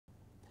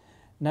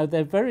Now,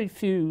 there are very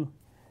few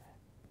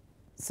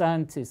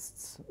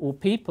scientists or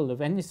people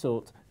of any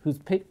sort whose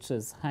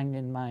pictures hang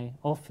in my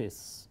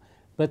office,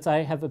 but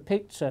I have a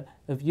picture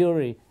of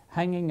Yuri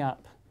hanging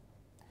up,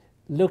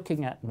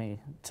 looking at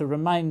me to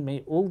remind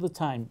me all the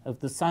time of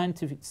the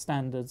scientific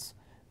standards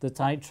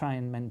that I try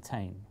and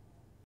maintain.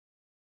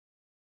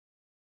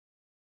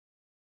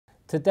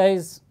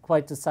 Today's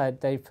quite a sad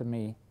day for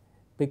me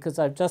because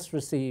I've just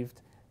received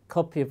a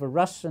copy of a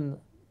Russian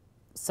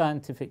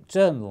scientific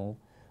journal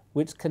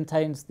which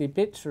contains the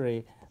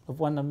obituary of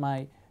one of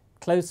my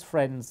close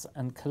friends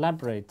and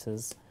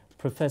collaborators,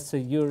 Professor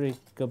Yuri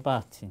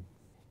Gorbaty.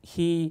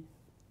 He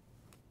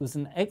was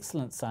an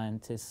excellent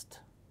scientist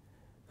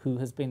who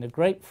has been a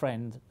great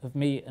friend of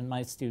me and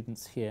my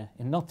students here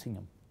in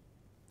Nottingham.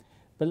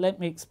 But let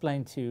me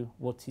explain to you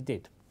what he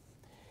did.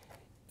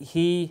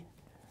 He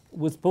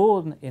was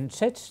born in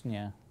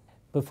Chechnya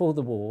before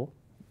the war,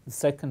 the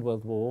Second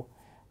World War,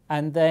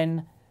 and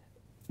then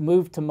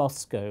moved to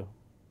Moscow.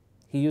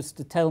 He used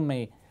to tell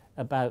me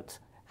about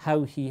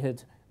how he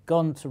had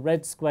gone to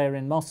Red Square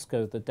in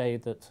Moscow the day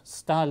that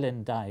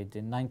Stalin died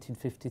in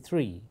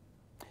 1953.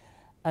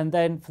 And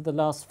then for the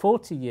last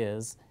 40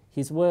 years,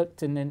 he's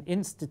worked in an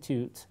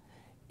institute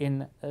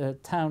in a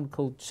town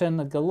called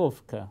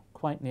Chernogolovka,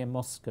 quite near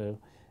Moscow,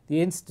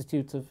 the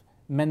Institute of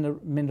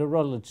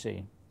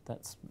Mineralogy,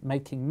 that's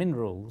making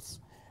minerals.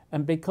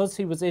 And because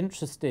he was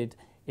interested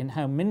in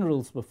how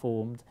minerals were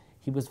formed,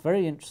 he was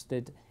very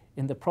interested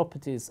in the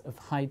properties of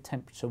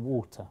high-temperature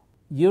water.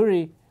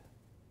 Yuri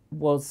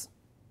was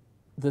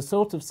the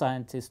sort of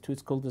scientist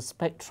who's called a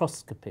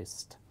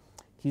spectroscopist.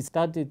 He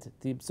studied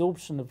the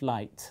absorption of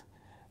light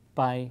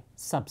by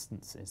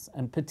substances,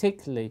 and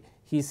particularly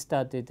he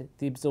studied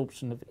the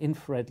absorption of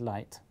infrared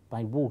light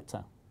by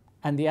water.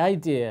 And the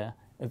idea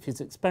of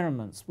his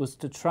experiments was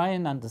to try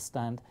and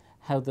understand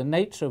how the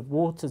nature of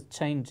water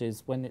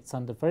changes when it's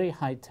under very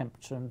high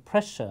temperature and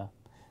pressure,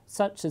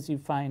 such as you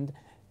find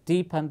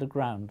deep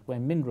underground where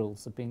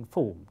minerals are being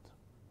formed.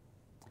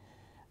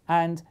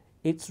 And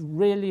it's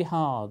really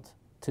hard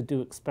to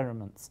do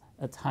experiments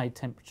at high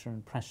temperature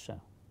and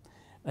pressure.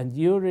 And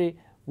Yuri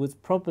was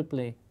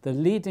probably the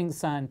leading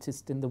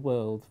scientist in the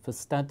world for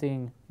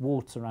studying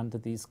water under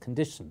these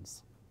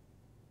conditions.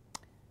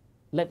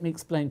 Let me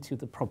explain to you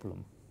the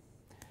problem.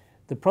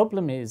 The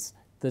problem is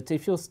that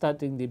if you're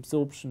studying the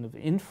absorption of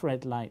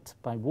infrared light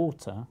by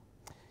water,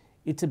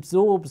 it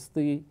absorbs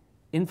the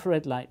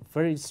infrared light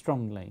very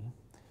strongly.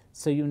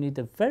 So you need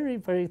a very,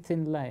 very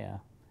thin layer,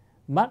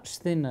 much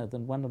thinner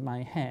than one of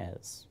my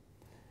hairs.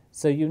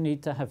 So you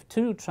need to have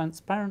two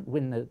transparent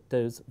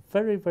windows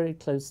very, very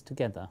close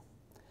together,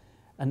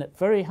 and at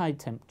very high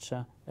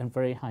temperature and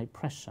very high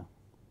pressure.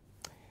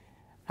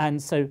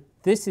 And so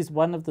this is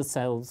one of the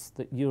cells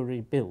that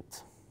Yuri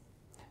built.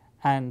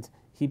 And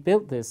he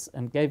built this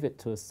and gave it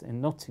to us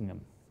in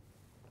Nottingham.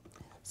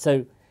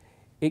 So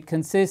it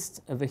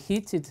consists of a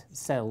heated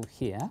cell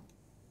here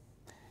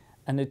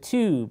and a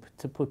tube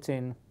to put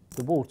in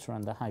the water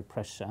under high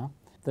pressure.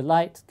 The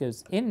light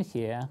goes in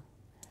here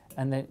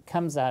and then it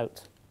comes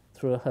out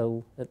through a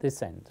hole at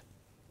this end.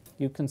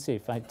 You can see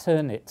if I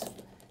turn it,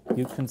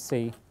 you can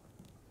see,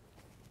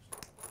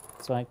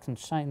 so I can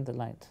shine the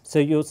light. So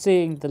you're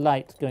seeing the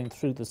light going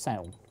through the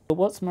cell. But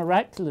what's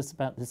miraculous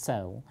about the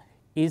cell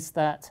is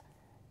that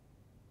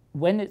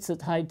when it's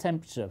at high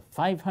temperature,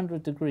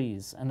 500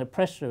 degrees, and a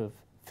pressure of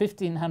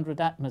 1500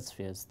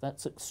 atmospheres,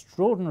 that's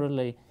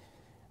extraordinarily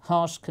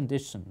harsh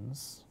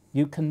conditions,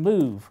 you can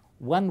move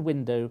one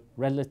window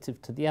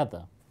relative to the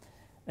other.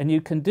 And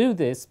you can do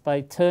this by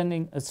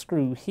turning a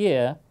screw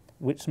here,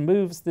 which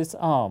moves this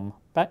arm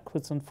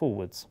backwards and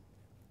forwards.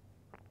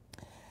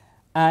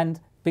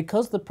 And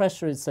because the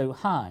pressure is so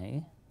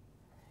high,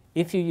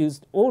 if you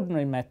used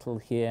ordinary metal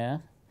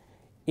here,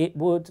 it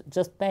would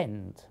just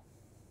bend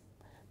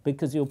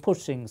because you're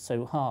pushing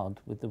so hard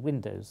with the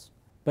windows.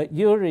 But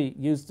Yuri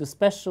used a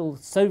special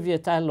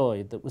Soviet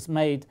alloy that was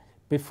made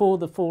before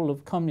the fall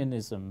of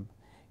communism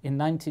in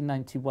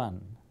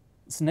 1991.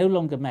 It's no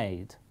longer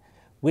made,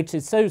 which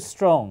is so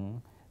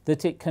strong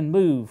that it can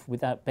move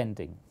without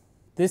bending.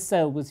 This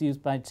cell was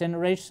used by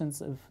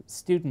generations of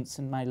students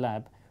in my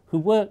lab who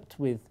worked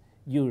with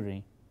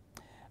Yuri.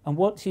 And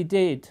what he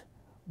did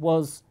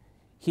was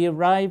he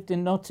arrived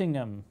in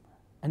Nottingham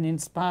and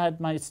inspired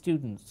my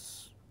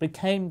students,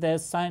 became their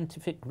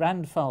scientific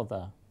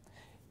grandfather.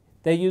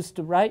 They used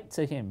to write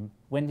to him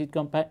when he'd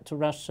gone back to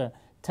Russia,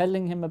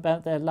 telling him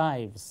about their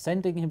lives,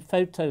 sending him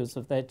photos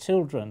of their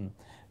children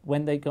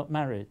when they got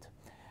married.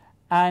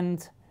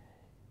 And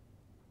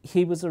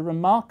he was a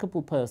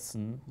remarkable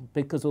person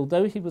because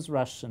although he was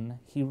Russian,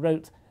 he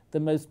wrote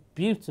the most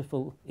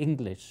beautiful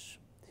English.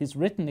 His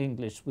written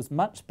English was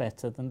much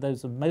better than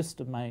those of most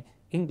of my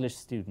English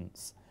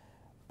students,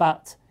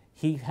 but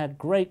he had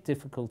great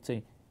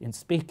difficulty in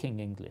speaking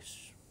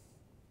English.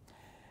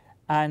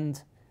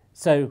 And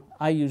so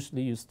I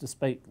usually used to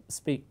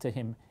speak to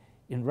him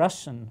in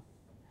Russian,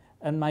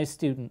 and my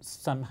students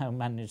somehow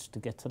managed to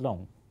get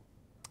along.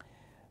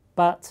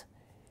 But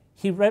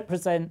he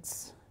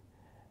represents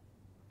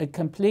a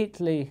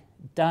completely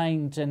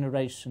dying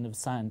generation of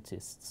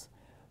scientists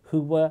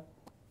who were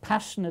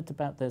passionate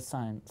about their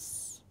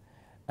science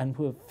and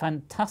who were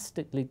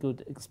fantastically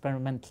good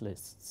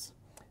experimentalists.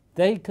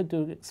 They could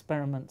do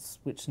experiments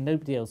which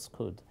nobody else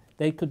could.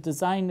 They could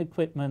design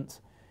equipment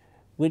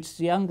which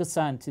the younger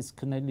scientists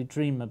can only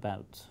dream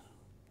about.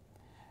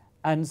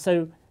 And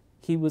so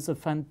he was a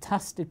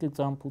fantastic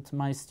example to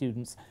my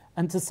students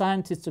and to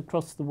scientists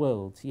across the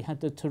world. He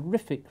had a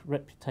terrific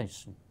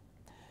reputation.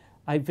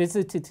 I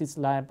visited his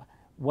lab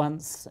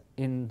once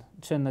in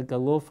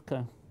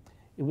Chernogolovka.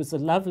 It was a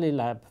lovely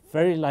lab,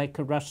 very like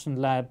a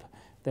Russian lab.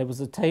 There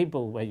was a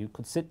table where you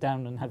could sit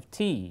down and have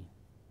tea,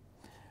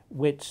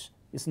 which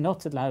is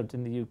not allowed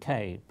in the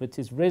UK, but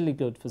is really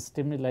good for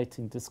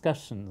stimulating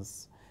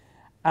discussions.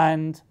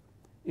 And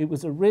it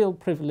was a real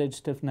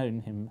privilege to have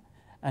known him.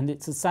 And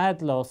it's a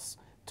sad loss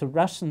to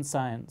Russian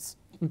science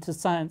and to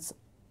science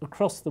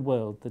across the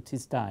world that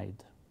he's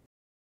died.